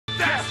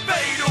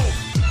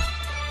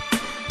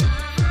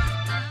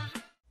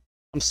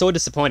so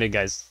disappointed,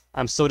 guys.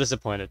 I'm so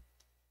disappointed.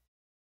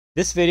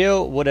 This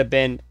video would have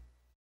been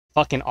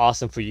fucking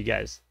awesome for you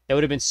guys. It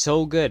would have been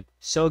so good,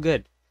 so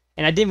good.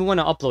 And I didn't even want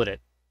to upload it.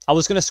 I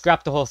was gonna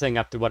scrap the whole thing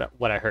after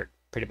what I heard,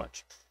 pretty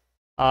much.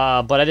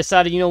 But I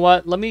decided, you know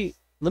what? Let me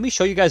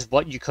show you guys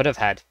what you could have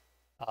had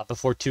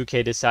before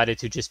 2K decided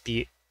to just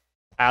be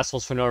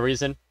assholes for no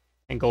reason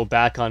and go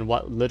back on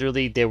what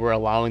literally they were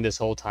allowing this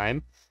whole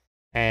time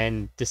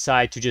and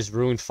decide to just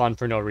ruin fun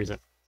for no reason.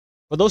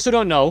 For those who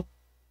don't know,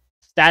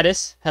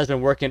 Status has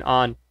been working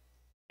on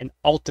an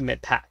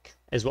ultimate pack,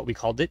 is what we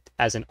called it,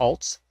 as an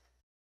alts,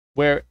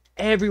 where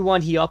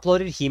everyone he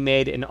uploaded, he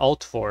made an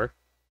alt for,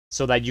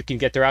 so that you can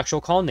get their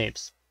actual call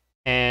names.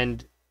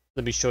 And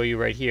let me show you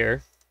right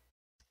here.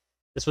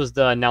 This was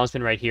the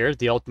announcement right here.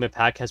 The ultimate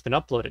pack has been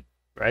uploaded,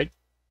 right?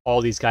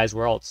 All these guys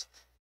were alts.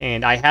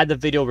 And I had the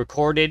video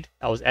recorded.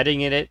 I was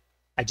editing it.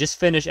 I just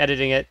finished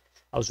editing it.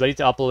 I was ready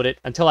to upload it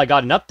until I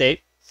got an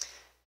update.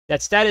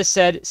 That Status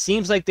said,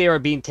 seems like they are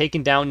being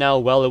taken down now.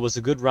 Well, it was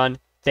a good run.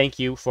 Thank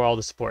you for all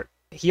the support.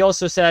 He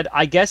also said,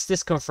 I guess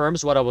this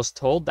confirms what I was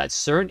told, that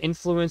certain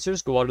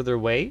influencers go out of their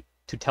way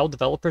to tell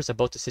developers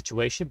about the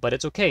situation, but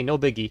it's okay, no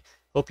biggie.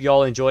 Hope you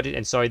all enjoyed it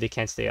and sorry they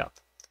can't stay up.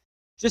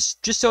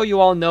 Just so you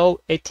all know,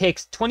 it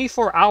takes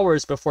 24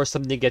 hours before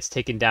something gets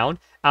taken down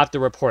after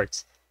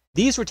reports.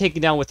 These were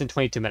taken down within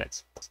 22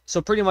 minutes.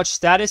 So pretty much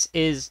Status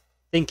is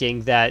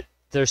thinking that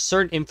there's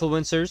certain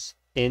influencers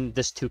in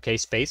this 2K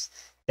space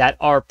that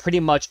are pretty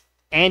much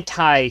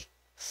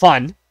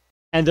anti-fun,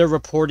 and they're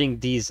reporting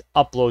these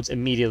uploads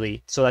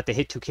immediately so that they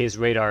hit 2K's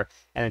radar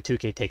and then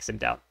 2K takes them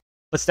down.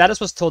 But Status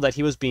was told that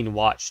he was being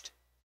watched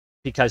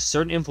because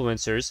certain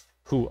influencers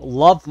who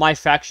love my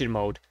faction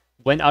mode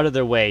went out of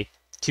their way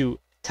to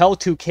tell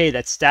 2K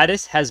that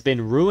Status has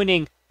been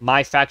ruining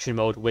my faction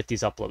mode with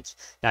these uploads.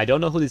 Now, I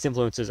don't know who these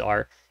influencers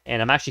are,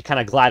 and I'm actually kind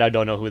of glad I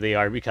don't know who they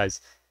are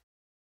because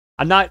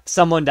I'm not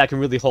someone that can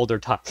really hold their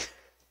tongue.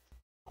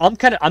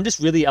 I'm just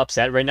really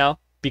upset right now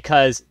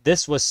because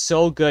this was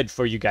so good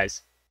for you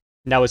guys.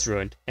 Now it's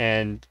ruined,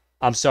 and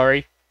I'm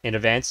sorry in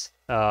advance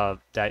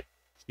that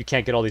you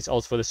can't get all these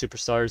ults for the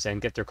superstars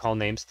and get their call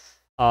names.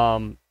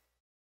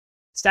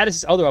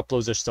 Status's other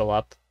uploads are still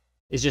up.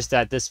 It's just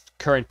that this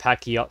current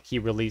pack he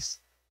released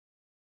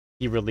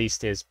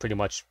is pretty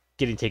much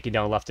getting taken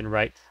down left and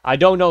right. I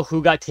don't know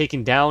who got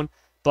taken down,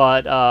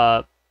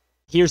 but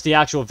here's the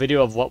actual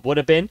video of what would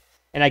have been.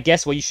 And I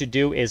guess what you should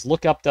do is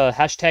look up the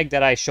hashtag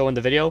that I show in the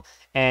video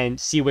and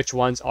see which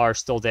ones are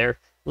still there.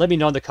 Let me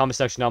know in the comment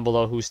section down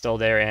below who's still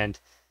there and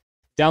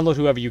download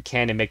whoever you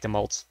can and make them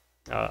ults.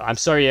 I'm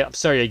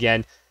sorry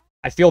again.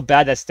 I feel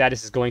bad that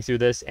Status is going through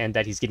this and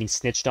that he's getting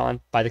snitched on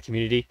by the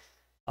community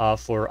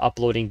for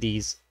uploading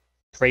these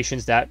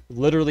creations that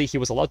literally he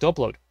was allowed to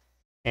upload.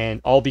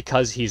 And all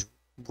because he's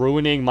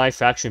ruining my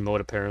faction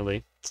mode,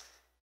 apparently.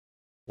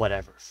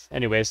 Whatever.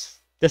 Anyways,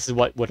 this is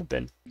what would have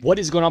been. What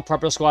is going on,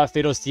 Proper Squad?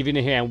 Fatal Steven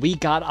here, and we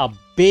got a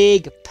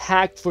big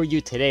pack for you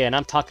today, and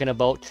I'm talking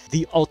about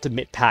the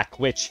Ultimate Pack,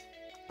 which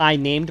I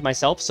named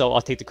myself, so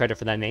I'll take the credit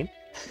for that name.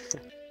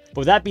 But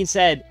with that being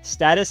said,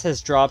 Status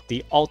has dropped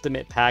the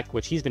Ultimate Pack,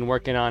 which he's been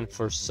working on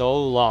for so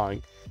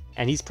long,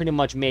 and he's pretty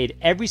much made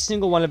every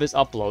single one of his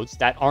uploads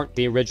that aren't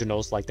the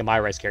originals, like the My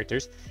Rise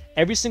characters,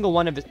 every single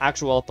one of his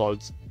actual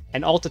uploads,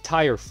 an alt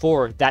attire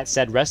for that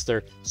said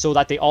wrestler, so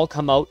that they all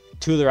come out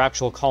to their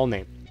actual call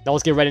name. Now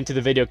let's get right into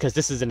the video because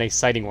this is an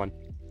exciting one.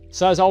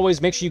 So as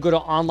always, make sure you go to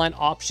online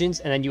options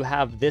and then you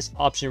have this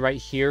option right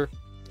here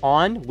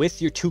on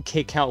with your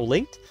 2K account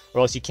linked,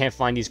 or else you can't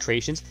find these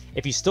creations.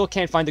 If you still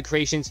can't find the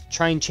creations,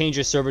 try and change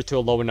your server to a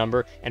lower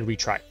number and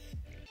retry.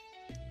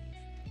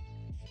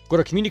 Go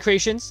to community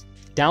creations,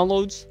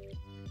 downloads,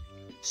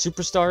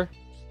 superstar,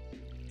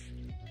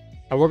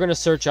 and we're going to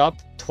search up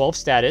 12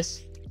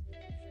 status,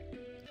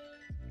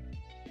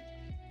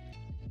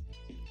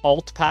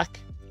 alt pack,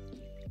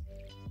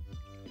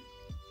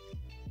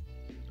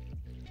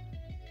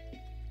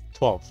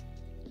 12.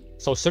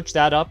 So search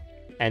that up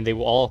and they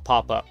will all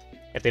pop up.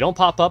 If they don't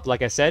pop up,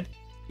 like I said,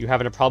 you're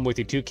having a problem with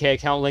your 2K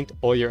account linked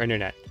or your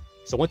internet.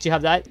 So once you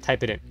have that,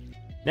 type it in.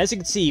 And as you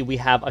can see, we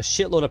have a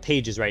shitload of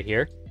pages right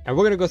here, and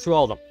we're going to go through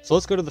all of them. So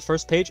let's go to the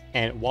first page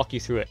and walk you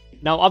through it.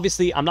 Now,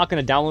 obviously, I'm not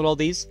going to download all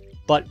these,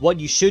 but what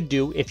you should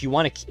do if you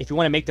want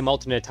to make them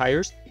alternate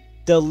attires,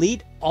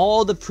 delete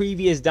all the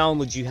previous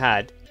downloads you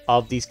had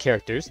of these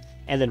characters,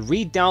 and then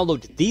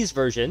re-download these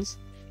versions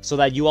so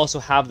that you also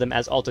have them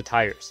as alt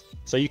attires.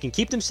 So you can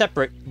keep them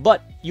separate,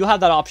 but you have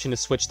that option to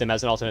switch them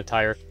as an alternate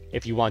attire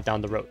if you want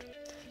down the road.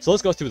 So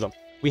let's go through them.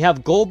 We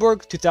have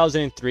Goldberg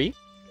 2003,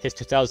 his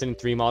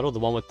 2003 model, the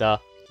one with the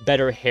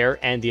better hair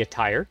and the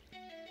attire,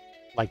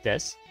 like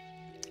this.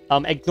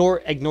 Ignore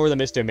the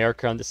Mr.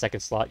 America on the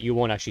second slot. You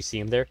won't actually see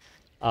him there.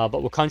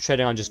 But we're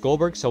concentrating on just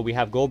Goldberg. So we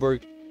have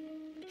Goldberg,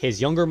 his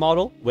younger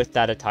model with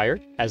that attire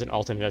as an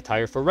alternate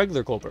attire for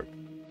regular Goldberg.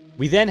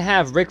 We then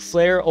have Ric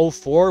Flair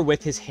 04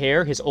 with his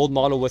hair, his old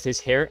model with his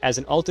hair, as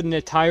an alternate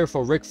attire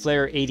for Ric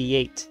Flair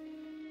 88.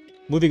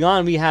 Moving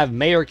on, we have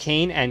Mayor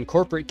Kane and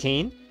Corporate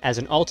Kane as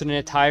an alternate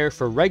attire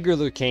for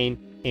regular Kane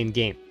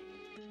in-game.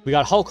 We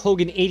got Hulk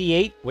Hogan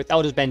 88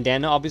 without his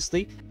bandana,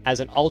 obviously, as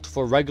an alt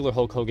for regular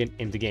Hulk Hogan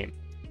in the game.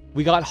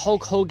 We got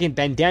Hulk Hogan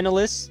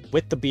bandana-less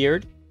with the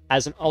beard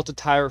as an alt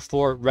attire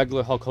for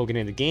regular Hulk Hogan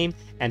in the game,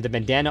 and the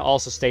bandana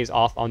also stays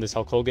off on this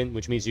Hulk Hogan,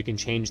 which means you can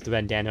change the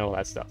bandana and all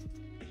that stuff.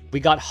 We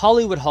got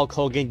Hollywood Hulk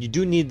Hogan. You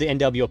do need the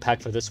NWO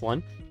pack for this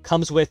one.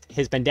 Comes with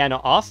his bandana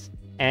off,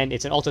 and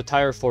it's an alt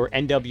attire for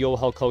NWO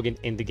Hulk Hogan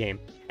in the game.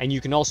 And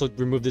you can also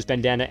remove this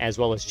bandana as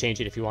well as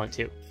change it if you want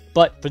to.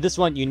 But for this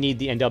one, you need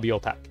the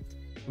NWO pack.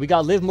 We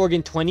got Liv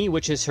Morgan 20,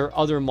 which is her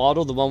other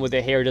model, the one where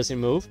the hair doesn't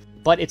move,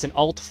 but it's an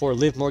alt for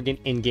Liv Morgan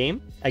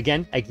in-game.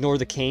 Again, ignore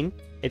the cane.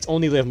 It's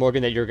only Liv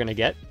Morgan that you're going to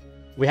get.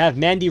 We have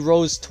Mandy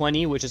Rose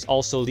 20, which is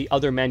also the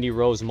other Mandy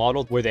Rose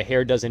model where the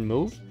hair doesn't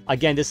move.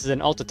 Again, this is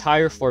an alt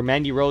attire for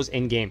Mandy Rose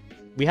in-game.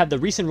 We have the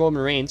recent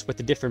Roman Reigns with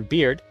the different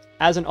beard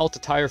as an alt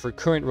attire for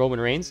current Roman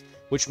Reigns,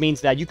 which means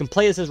that you can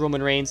play this as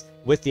Roman Reigns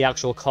with the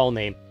actual call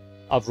name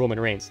of Roman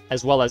Reigns,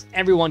 as well as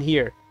everyone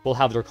here will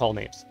have their call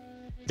names.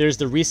 There's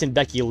the recent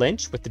Becky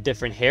Lynch with the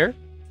different hair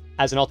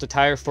as an alt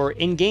attire for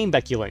in-game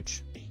Becky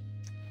Lynch.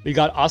 We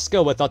got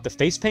Asuka without the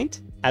face paint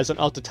as an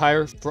alt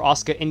attire for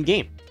Asuka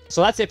in-game.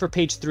 So that's it for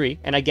page 3.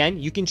 And again,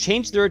 you can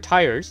change their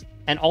attires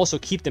and also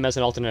keep them as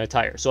an alternate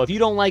attire. So if you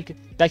don't like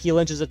Becky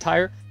Lynch's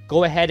attire,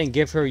 go ahead and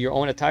give her your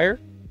own attire.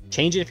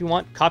 Change it if you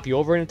want, copy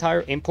over an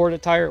attire, import an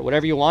attire,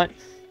 whatever you want.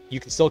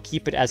 You can still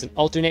keep it as an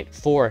alternate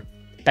for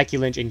Becky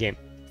Lynch in-game.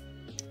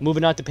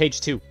 Moving on to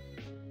page 2.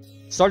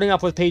 Starting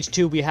off with page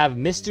 2, we have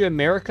Mr.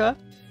 America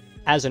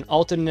as an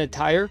alternate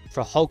attire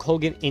for Hulk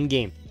Hogan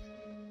in-game.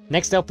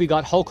 Next up, we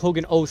got Hulk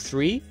Hogan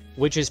 03,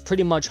 which is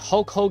pretty much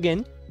Hulk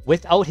Hogan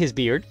without his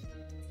beard,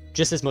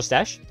 just his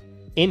mustache,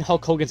 in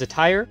Hulk Hogan's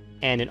attire,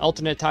 and an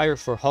alternate attire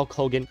for Hulk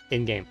Hogan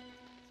in-game.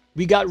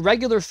 We got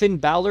regular Finn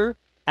Balor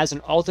as an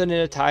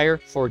alternate attire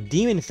for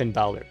Demon Finn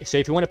Balor. So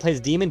if you want to play as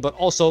Demon, but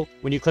also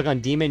when you click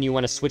on Demon, you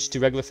want to switch to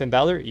regular Finn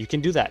Balor, you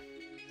can do that.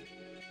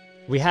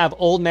 We have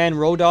Old Man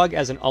Road Dogg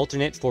as an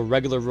alternate for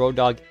regular Road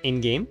Dogg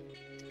in-game.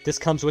 This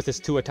comes with his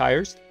 2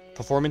 attires,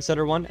 Performance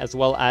Center one, as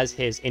well as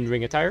his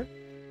in-ring attire.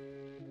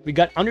 We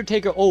got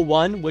Undertaker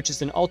 01, which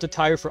is an alt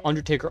attire for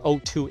Undertaker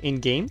 02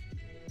 in-game.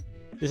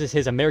 This is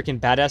his American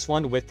Badass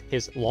one with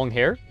his long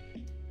hair.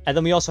 And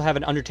then we also have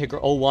an Undertaker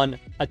 01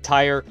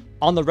 attire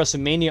on the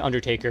WrestleMania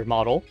Undertaker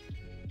model.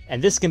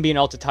 And this can be an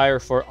alt attire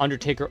for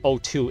Undertaker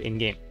 02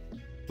 in-game.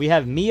 We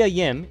have Mia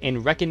Yim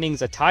in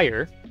Reckoning's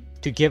attire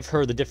to give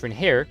her the different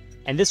hair.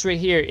 And this right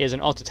here is an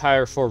alt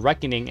attire for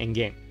Reckoning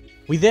in-game.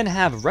 We then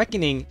have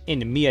Reckoning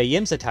in Mia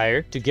Yim's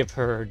attire to give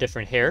her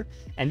different hair.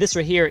 And this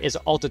right here is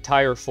an alt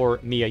attire for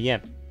Mia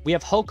Yim. We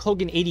have Hulk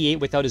Hogan 88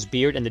 without his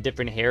beard and the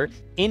different hair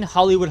in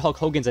Hollywood Hulk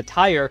Hogan's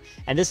attire.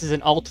 And this is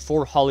an alt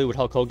for Hollywood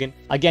Hulk Hogan.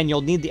 Again,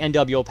 you'll need the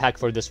NWO pack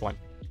for this one.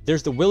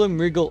 There's the William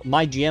Regal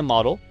My GM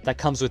model that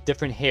comes with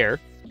different hair.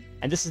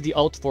 And this is the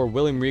alt for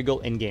William Regal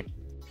in-game.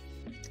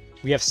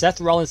 We have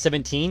Seth Rollins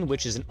 17,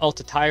 which is an alt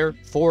attire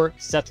for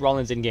Seth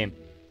Rollins in-game.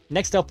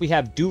 Next up, we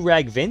have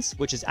Do-Rag Vince,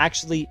 which is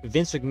actually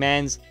Vince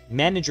McMahon's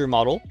manager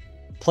model.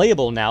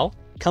 Playable now.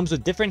 Comes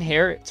with different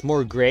hair. It's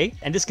more gray.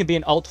 And this can be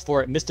an alt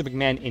for Mr.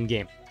 McMahon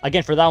in-game.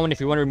 Again, for that one, if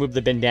you want to remove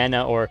the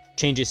bandana or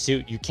change his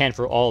suit, you can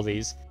for all of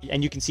these.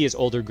 And you can see his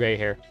older gray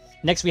hair.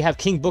 Next, we have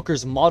King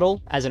Booker's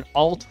model as an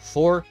alt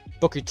for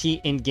Booker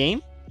T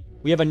in-game.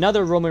 We have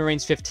another Roman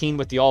Reigns 15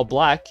 with the all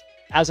black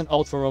as an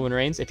alt for Roman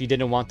Reigns if you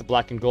didn't want the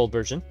black and gold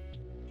version.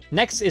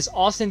 Next is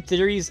Austin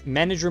Theory's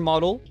manager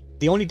model.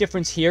 The only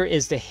difference here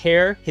is the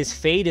hair. His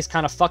fade is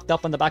kind of fucked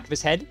up on the back of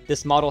his head.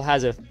 This model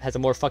has a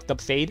more fucked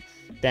up fade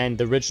than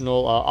the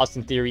original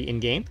Austin Theory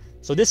in-game.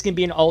 So this can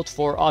be an alt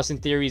for Austin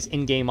Theory's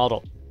in-game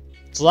model.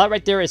 So that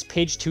right there is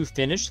page 2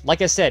 finished.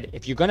 Like I said,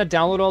 if you're going to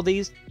download all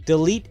these,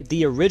 delete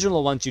the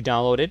original ones you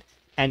downloaded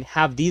and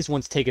have these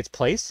ones take its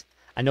place.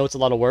 I know it's a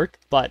lot of work,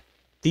 but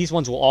these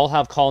ones will all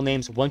have call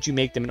names once you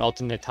make them an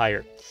alternate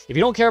attire. If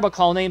you don't care about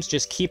call names,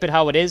 just keep it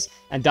how it is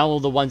and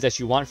download the ones that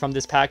you want from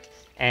this pack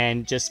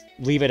and just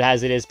leave it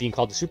as it is being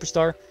called the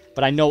Superstar.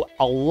 But I know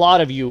a lot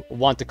of you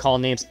want the call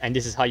names and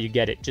this is how you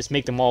get it. Just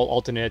make them all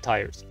alternate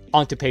attires.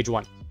 On to page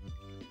 1.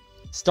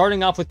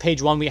 Starting off with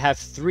page 1, we have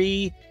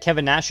 3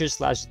 Kevin Nashes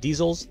 /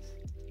 Diesels.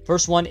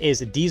 First one is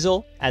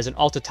Diesel as an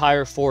alt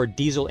attire for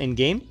Diesel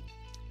in-game.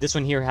 This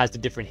one here has the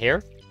different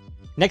hair.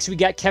 Next, we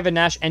got Kevin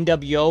Nash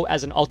NWO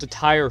as an alt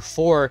attire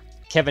for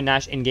Kevin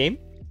Nash in-game.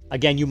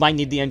 Again, you might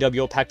need the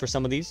NWO pack for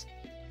some of these.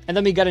 And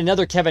then we got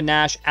another Kevin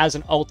Nash as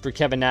an alt for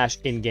Kevin Nash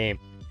in-game.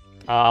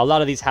 A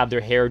lot of these have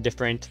their hair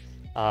different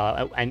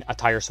and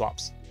attire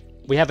swaps.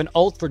 We have an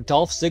alt for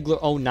Dolph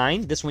Ziggler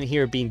 09, this one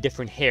here being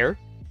different hair.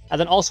 And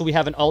then also we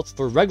have an alt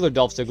for regular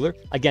Dolph Ziggler,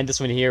 again this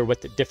one here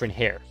with the different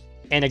hair.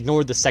 And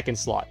ignore the second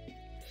slot.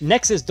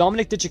 Next is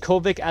Dominic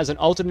Dijakovic as an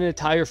alternate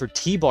attire for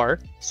T-Bar.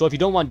 So if you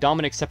don't want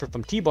Dominic separate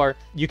from T-Bar,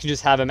 you can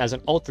just have him as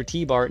an alt for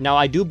T-Bar. Now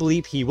I do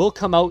believe he will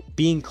come out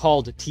being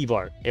called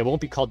T-Bar. It won't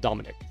be called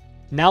Dominic.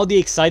 Now the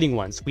exciting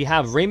ones. We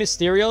have Rey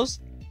Mysterios.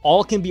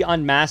 All can be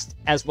unmasked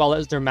as well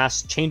as their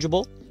masks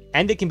changeable.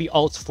 And they can be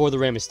alts for the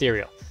Rey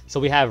Mysterio. So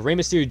we have Rey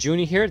Mysterio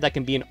Jr. here. That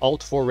can be an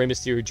alt for Rey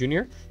Mysterio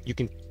Jr. You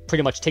can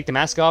pretty much take the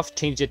mask off,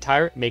 change the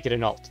attire, make it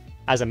an alt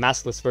as a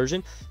maskless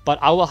version. But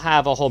I will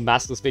have a whole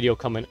maskless video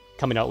coming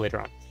out later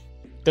on.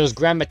 There's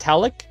Grand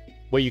Metallic,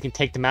 where you can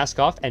take the mask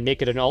off and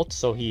make it an alt,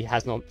 so he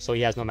has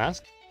no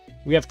mask.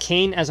 We have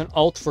Kane as an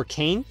alt for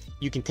Kane.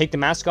 You can take the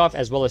mask off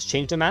as well as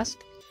change the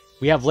mask.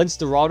 We have Lince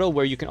Dorado,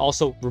 where you can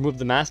also remove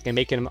the mask and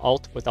make him an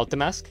alt without the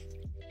mask.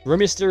 Rey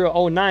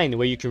Mysterio 09,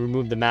 where you can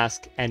remove the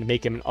mask and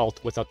make him an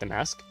alt without the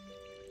mask.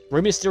 Rey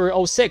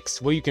Mysterio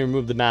 06, where you can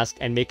remove the mask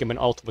and make him an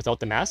alt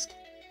without the mask.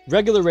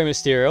 Regular Rey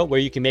Mysterio,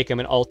 where you can make him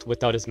an alt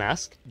without his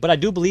mask. But I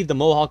do believe the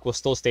Mohawk will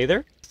still stay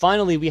there.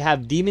 Finally, we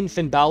have Demon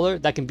Finn Balor.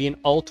 That can be an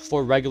alt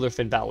for regular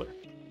Finn Balor.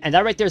 And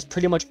that right there is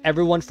pretty much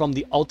everyone from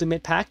the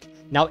Ultimate Pack.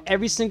 Now,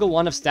 every single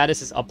one of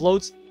Status's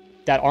uploads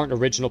that aren't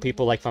original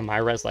people like from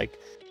Myres,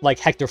 like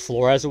Hector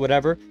Flores or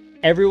whatever,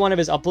 every one of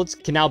his uploads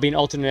can now be an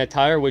alternate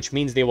attire, which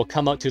means they will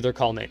come out to their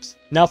call names.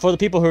 Now, for the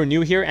people who are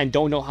new here and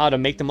don't know how to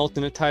make them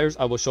alternate attires,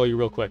 I will show you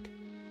real quick.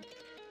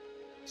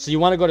 So you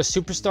want to go to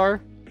Superstar,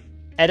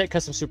 Edit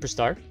Custom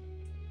Superstar.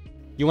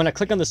 You want to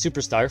click on the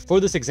Superstar. For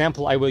this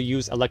example, I will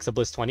use Alexa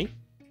Bliss 20. I'm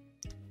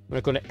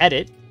going to go to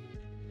Edit.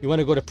 You want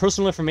to go to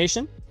Personal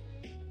Information.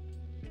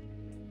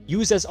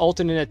 Use as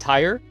alternate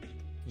attire,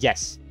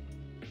 yes.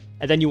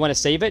 And then you want to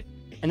save it,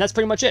 and that's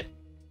pretty much it.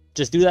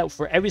 Just do that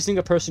for every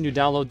single person you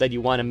download that you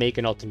want to make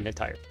an alternate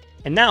attire.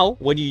 And now,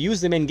 when you use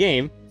them in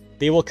game,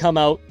 they will come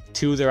out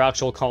to their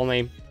actual call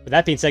name. With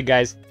that being said,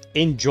 guys,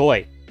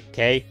 enjoy,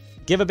 okay?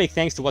 Give a big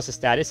thanks to What's the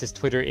Status. His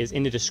Twitter is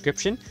in the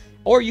description,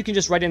 or you can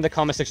just write it in the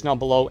comment section down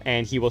below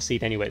and he will see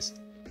it anyways.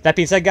 That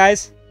being said,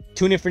 guys,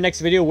 tune in for next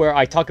video where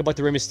I talk about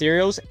the Rey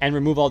Mysterios and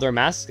remove all their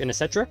masks and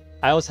etc.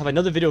 I also have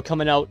another video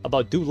coming out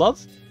about Dude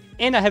Love.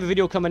 And I have a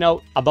video coming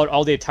out about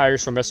all the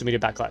attires from WrestleMania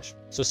Backlash.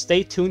 So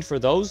stay tuned for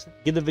those,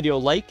 give the video a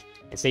like,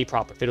 and stay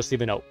proper. Fiddle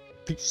Steven out.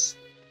 Peace.